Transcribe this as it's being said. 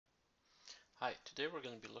Hi, today we're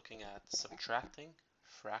going to be looking at subtracting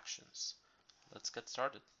fractions. Let's get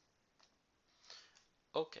started.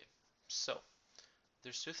 Okay, so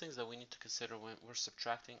there's two things that we need to consider when we're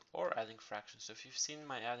subtracting or adding fractions. So if you've seen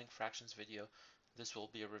my adding fractions video, this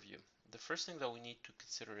will be a review. The first thing that we need to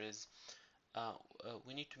consider is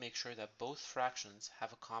we need to make sure that both fractions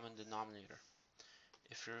have a common denominator.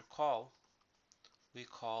 If you recall, we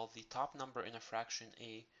call the top number in a fraction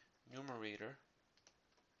a numerator,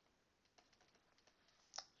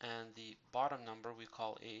 and the bottom number we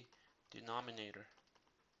call a denominator.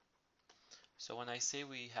 So when I say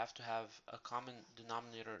we have to have a common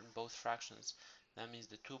denominator in both fractions, that means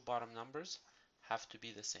the two bottom numbers have to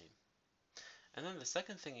be the same. And then the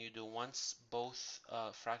second thing you do once both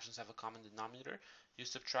fractions have a common denominator, you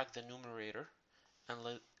subtract the numerator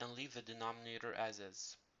and leave the denominator as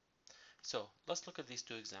is. So let's look at these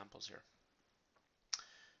two examples here.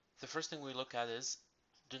 The first thing we look at is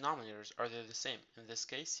denominators. Are they the same? In this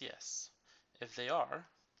case, yes. If they are,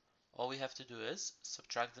 all we have to do is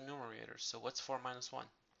subtract the numerators. So what's 4 minus 1?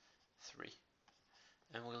 3.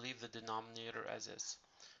 And we leave the denominator as is.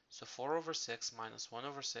 So 4 over 6 minus 1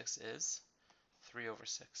 over 6 is 3 over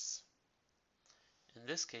 6. In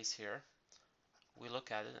this case here, we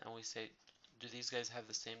look at it and we say, do these guys have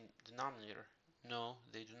the same denominator? No,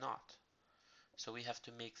 they do not. So we have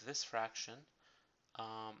to make this fraction,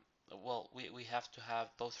 we have to have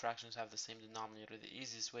both fractions have the same denominator. The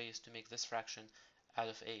easiest way is to make this fraction out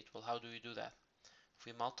of 8. Well, how do we do that? If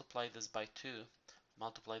we multiply this by 2,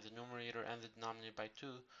 multiply the numerator and the denominator by 2,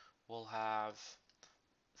 we'll have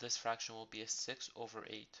this fraction will be a 6 over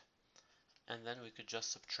 8, and then we could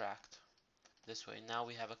just subtract this way. Now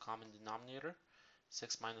we have a common denominator.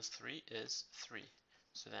 6 minus 3 is 3,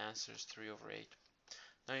 so the answer is 3 over 8.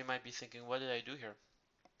 Now you might be thinking, what did I do here?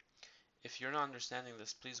 If you're not understanding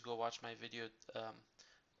this, please go watch my video,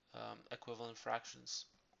 equivalent fractions.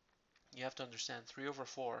 You have to understand 3 over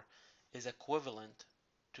 4 is equivalent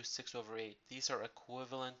to 6 over 8. These are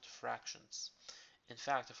equivalent fractions. In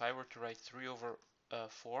fact, if I were to write 3 over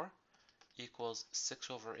 4 equals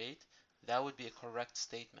 6 over 8, that would be a correct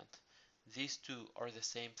statement. These two are the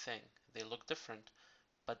same thing. They look different,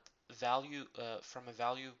 but from a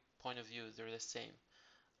value point of view, they're the same.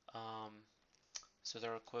 So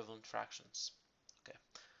they're equivalent fractions. Okay,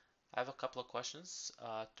 I have a couple of questions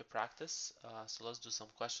to practice. So let's do some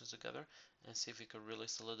questions together and see if we could really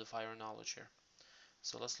solidify our knowledge here.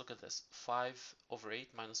 So let's look at this. 5 over 8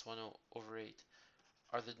 minus 1 over 8.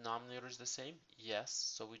 Are the denominators the same? Yes,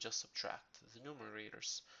 so we just subtract the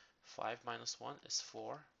numerators. 5 minus 1 is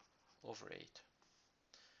 4 over 8.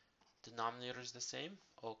 Denominator is the same?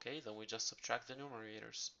 Okay, then we just subtract the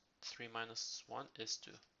numerators. 3 minus 1 is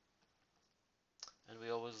 2. And we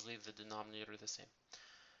always leave the denominator the same.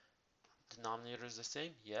 Denominator is the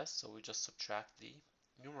same? Yes, so we just subtract the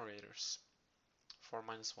numerators. 4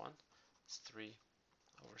 minus 1 is 3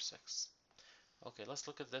 over 6. Okay, let's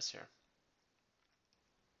look at this here.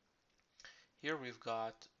 Here we've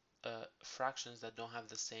got fractions that don't have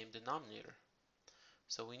the same denominator.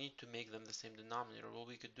 So we need to make them the same denominator. Well,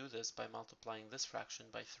 we could do this by multiplying this fraction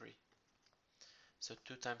by 3. So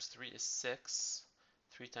 2 times 3 is 6.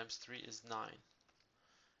 3 times 3 is 9.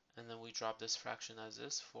 And then we drop this fraction as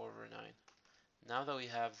is, 4 over 9. Now that we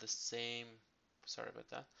have the same, sorry about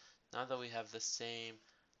that, now that we have the same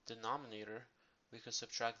denominator, we can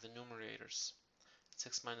subtract the numerators.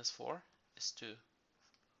 6 minus 4 is 2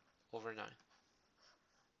 over 9.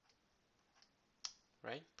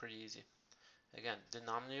 Right? Pretty easy. Again,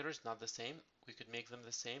 denominator is not the same. We could make them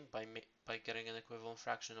the same by getting an equivalent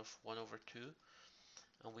fraction of 1 over 2.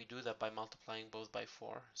 And we do that by multiplying both by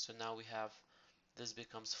 4. So now we have, this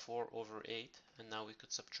becomes 4 over 8. And now we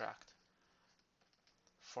could subtract.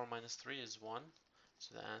 4 minus 3 is 1.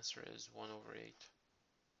 So the answer is 1 over 8.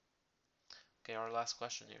 Okay, our last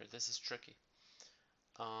question here. This is tricky.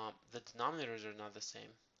 The denominators are not the same.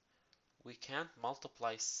 We can't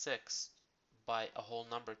multiply 6 by a whole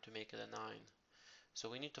number to make it a 9. So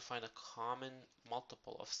we need to find a common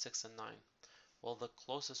multiple of 6 and 9. Well, the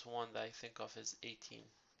closest one that I think of is 18.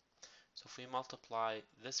 So if we multiply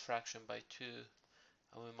this fraction by 2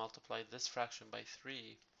 and we multiply this fraction by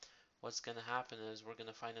 3, what's going to happen is we're going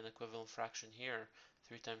to find an equivalent fraction here.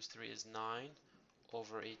 3 times 3 is 9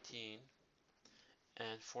 over 18,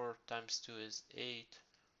 and 4 times 2 is 8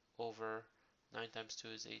 over 9 times 2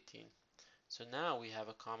 is 18. So now we have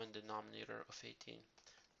a common denominator of 18.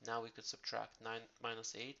 Now we could subtract. 9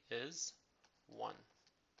 minus 8 is 1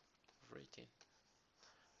 over 18.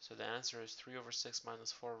 So the answer is 3 over 6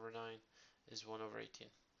 minus 4 over 9 is 1 over 18.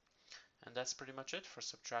 And that's pretty much it for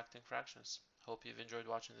subtracting fractions. Hope you've enjoyed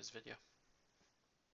watching this video.